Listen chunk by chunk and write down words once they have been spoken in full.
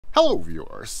Hello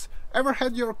viewers! Ever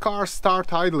had your car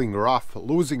start idling rough,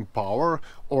 losing power,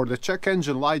 or the check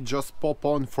engine light just pop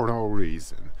on for no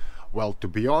reason? Well, to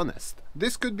be honest,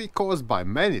 this could be caused by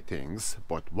many things,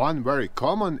 but one very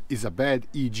common is a bad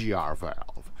EGR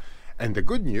valve. And the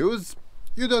good news?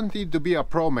 You don't need to be a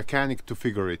pro mechanic to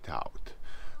figure it out.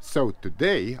 So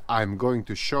today I'm going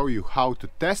to show you how to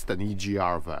test an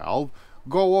EGR valve,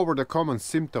 go over the common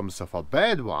symptoms of a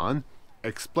bad one,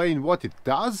 explain what it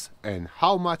does and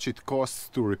how much it costs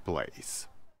to replace.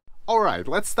 Alright,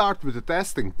 let's start with the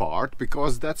testing part,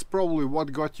 because that's probably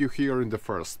what got you here in the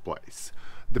first place.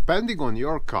 Depending on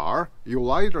your car, you'll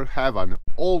either have an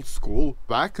old school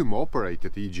vacuum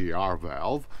operated EGR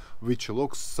valve, which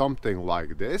looks something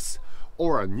like this,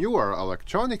 or a newer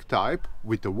electronic type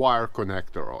with a wire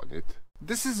connector on it.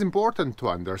 This is important to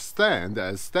understand,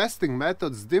 as testing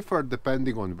methods differ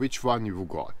depending on which one you've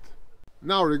got.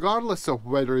 Now, regardless of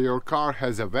whether your car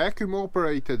has a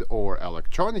vacuum-operated or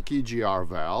electronic EGR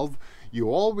valve, you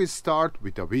always start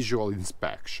with a visual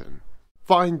inspection.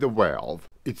 Find the valve.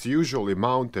 It's usually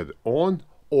mounted on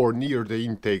or near the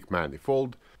intake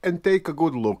manifold, and take a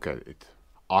good look at it.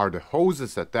 Are the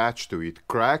hoses attached to it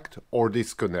cracked or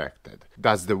disconnected?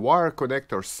 Does the wire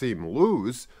connector seem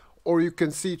loose, or you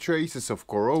can see traces of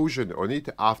corrosion on it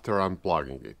after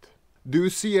unplugging it? Do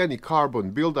you see any carbon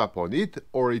buildup on it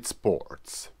or its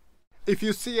ports? If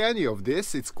you see any of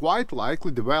this, it's quite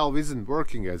likely the valve isn't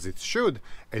working as it should,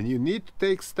 and you need to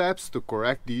take steps to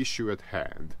correct the issue at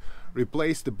hand.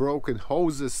 Replace the broken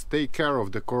hoses, take care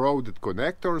of the corroded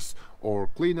connectors,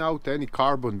 or clean out any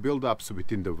carbon buildups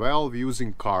within the valve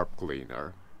using carb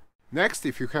cleaner. Next,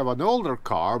 if you have an older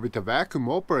car with a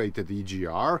vacuum-operated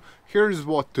EGR, here's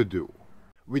what to do.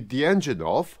 With the engine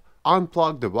off,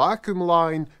 unplug the vacuum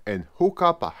line and hook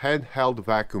up a handheld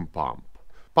vacuum pump.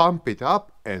 Pump it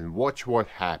up and watch what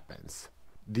happens.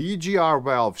 The EGR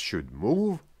valve should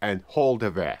move and hold a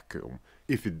vacuum.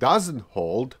 If it doesn't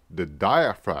hold, the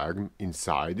diaphragm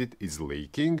inside it is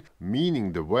leaking,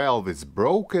 meaning the valve is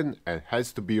broken and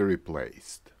has to be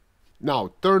replaced.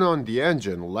 Now turn on the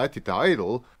engine, let it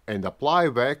idle, and apply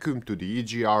vacuum to the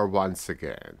EGR once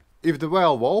again. If the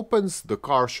valve opens, the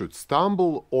car should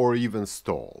stumble or even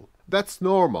stall. That's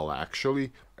normal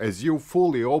actually, as you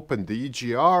fully open the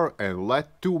EGR and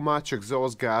let too much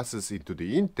exhaust gases into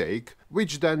the intake,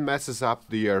 which then messes up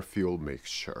the air-fuel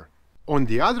mixture. On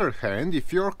the other hand,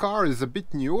 if your car is a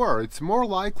bit newer, it's more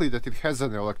likely that it has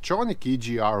an electronic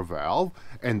EGR valve,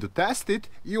 and to test it,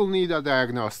 you'll need a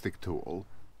diagnostic tool.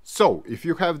 So, if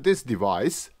you have this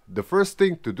device, the first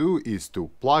thing to do is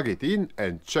to plug it in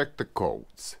and check the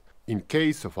codes. In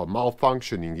case of a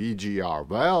malfunctioning EGR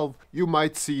valve, you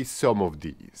might see some of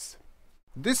these.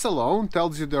 This alone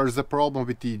tells you there's a problem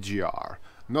with EGR.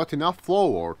 Not enough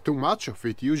flow or too much of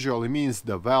it usually means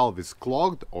the valve is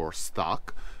clogged or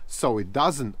stuck, so it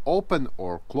doesn't open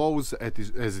or close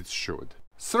as it should.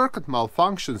 Circuit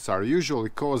malfunctions are usually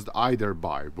caused either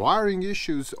by wiring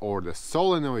issues or the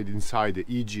solenoid inside the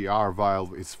EGR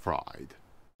valve is fried.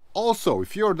 Also,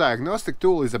 if your diagnostic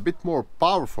tool is a bit more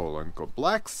powerful and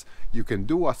complex, you can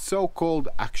do a so-called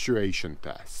actuation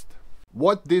test.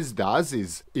 What this does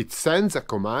is, it sends a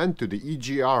command to the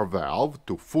EGR valve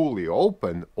to fully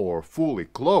open or fully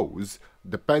close,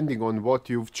 depending on what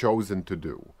you've chosen to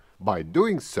do. By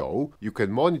doing so, you can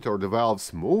monitor the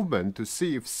valve's movement to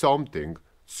see if something,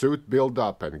 soot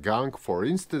buildup and gunk for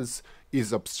instance,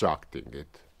 is obstructing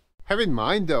it. Have in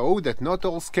mind though that not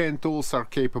all scan tools are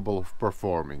capable of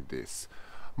performing this.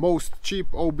 Most cheap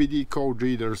OBD code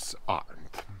readers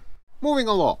aren't. Moving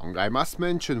along, I must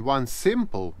mention one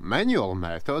simple manual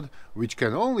method which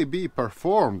can only be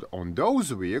performed on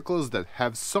those vehicles that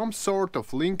have some sort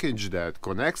of linkage that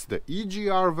connects the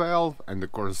EGR valve and the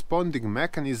corresponding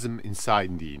mechanism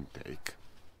inside the intake.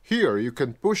 Here you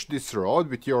can push this rod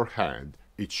with your hand.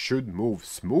 It should move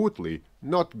smoothly,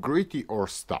 not gritty or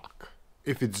stuck.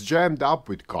 If it's jammed up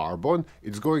with carbon,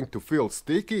 it's going to feel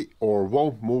sticky or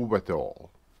won't move at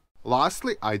all.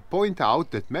 Lastly, I'd point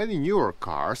out that many newer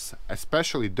cars,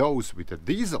 especially those with a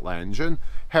diesel engine,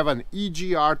 have an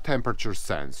EGR temperature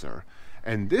sensor,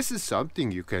 and this is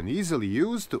something you can easily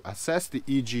use to assess the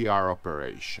EGR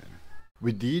operation.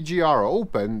 With the EGR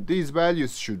open, these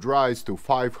values should rise to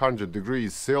 500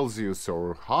 degrees Celsius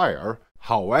or higher.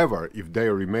 However, if they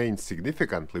remain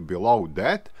significantly below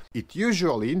that, it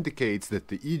usually indicates that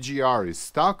the EGR is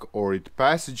stuck or its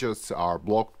passages are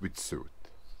blocked with soot.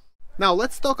 Now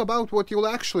let's talk about what you'll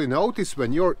actually notice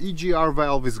when your EGR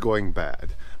valve is going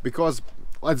bad. Because,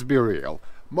 let's be real,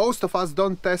 most of us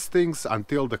don't test things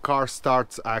until the car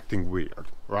starts acting weird,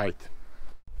 right?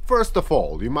 First of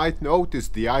all, you might notice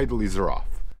the idle is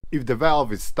rough. If the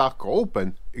valve is stuck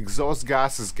open, exhaust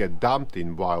gases get dumped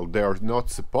in while they're not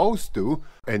supposed to,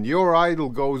 and your idle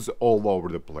goes all over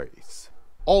the place.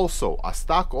 Also, a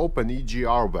stuck open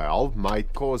EGR valve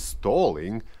might cause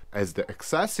stalling, as the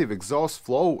excessive exhaust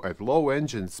flow at low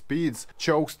engine speeds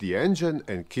chokes the engine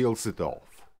and kills it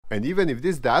off. And even if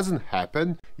this doesn't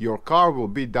happen, your car will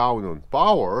be down on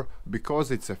power because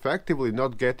it's effectively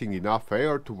not getting enough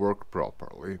air to work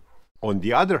properly. On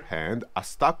the other hand, a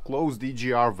stuck closed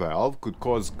EGR valve could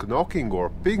cause knocking or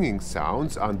pinging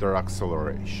sounds under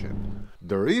acceleration.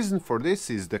 The reason for this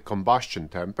is the combustion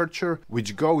temperature,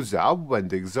 which goes up when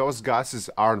the exhaust gases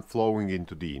aren't flowing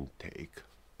into the intake.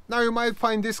 Now you might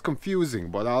find this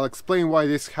confusing, but I'll explain why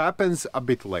this happens a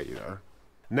bit later.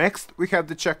 Next, we have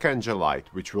the check engine light,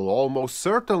 which will almost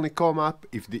certainly come up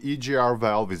if the EGR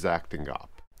valve is acting up.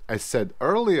 As said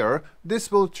earlier,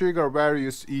 this will trigger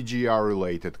various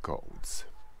EGR-related codes.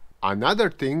 Another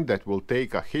thing that will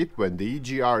take a hit when the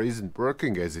EGR isn't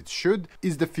working as it should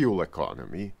is the fuel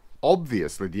economy.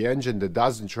 Obviously, the engine that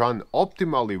doesn't run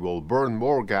optimally will burn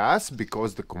more gas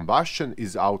because the combustion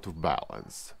is out of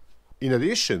balance. In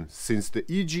addition, since the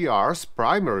EGR's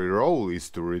primary role is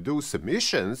to reduce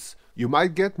emissions, you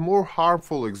might get more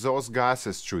harmful exhaust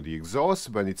gases through the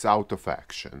exhaust when it's out of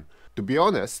action. To be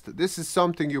honest, this is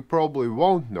something you probably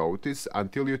won't notice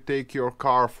until you take your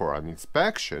car for an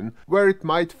inspection, where it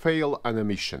might fail an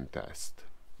emission test.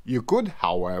 You could,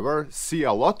 however, see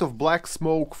a lot of black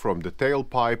smoke from the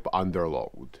tailpipe under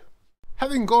load.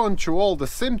 Having gone through all the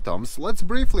symptoms, let's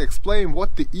briefly explain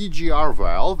what the EGR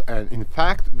valve, and in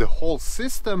fact the whole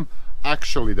system,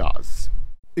 actually does.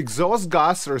 Exhaust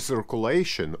gas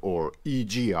recirculation, or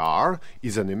EGR,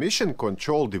 is an emission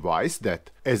control device that,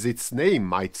 as its name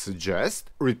might suggest,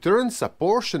 returns a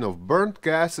portion of burnt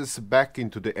gases back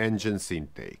into the engine's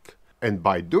intake. And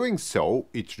by doing so,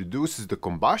 it reduces the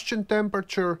combustion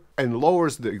temperature and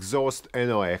lowers the exhaust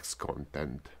NOx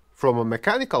content. From a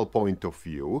mechanical point of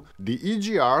view, the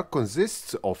EGR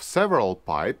consists of several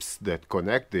pipes that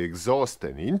connect the exhaust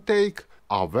and intake,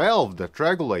 a valve that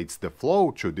regulates the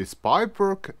flow through this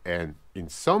pipework, and, in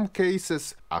some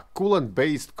cases, a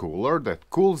coolant-based cooler that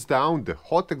cools down the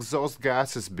hot exhaust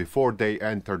gases before they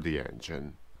enter the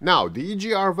engine. Now, the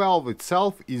EGR valve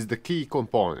itself is the key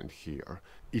component here.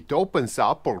 It opens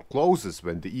up or closes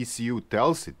when the ECU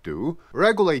tells it to,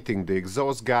 regulating the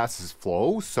exhaust gases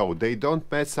flow so they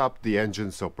don't mess up the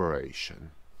engine's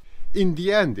operation. In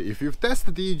the end, if you've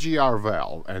tested the EGR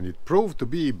valve and it proved to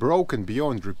be broken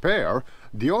beyond repair,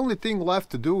 the only thing left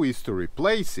to do is to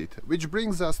replace it, which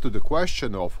brings us to the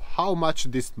question of how much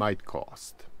this might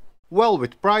cost. Well,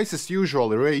 with prices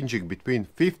usually ranging between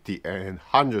 $50 and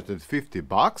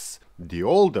 $150, the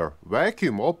older,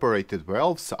 vacuum-operated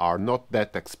valves are not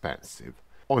that expensive.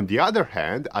 On the other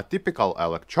hand, a typical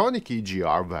electronic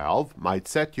EGR valve might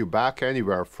set you back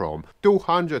anywhere from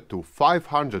 $200 to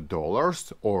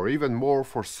 $500 or even more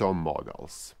for some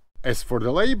models. As for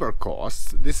the labor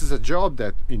costs, this is a job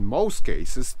that in most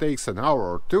cases takes an hour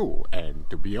or two, and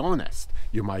to be honest,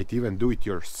 you might even do it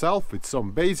yourself with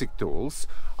some basic tools,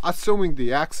 assuming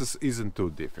the access isn't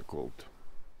too difficult.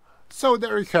 So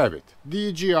there you have it,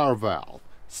 the EGR valve.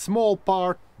 Small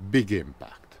part, big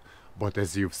impact. But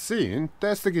as you've seen,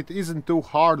 testing it isn't too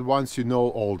hard once you know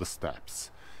all the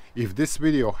steps. If this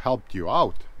video helped you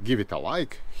out, give it a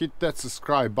like, hit that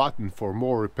subscribe button for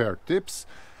more repair tips,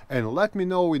 and let me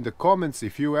know in the comments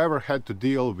if you ever had to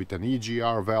deal with an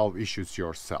EGR valve issues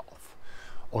yourself.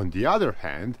 On the other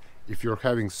hand, if you're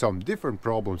having some different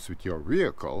problems with your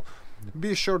vehicle,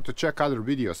 be sure to check other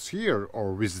videos here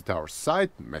or visit our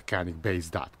site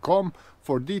mechanicbase.com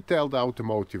for detailed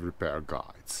automotive repair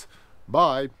guides.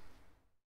 Bye!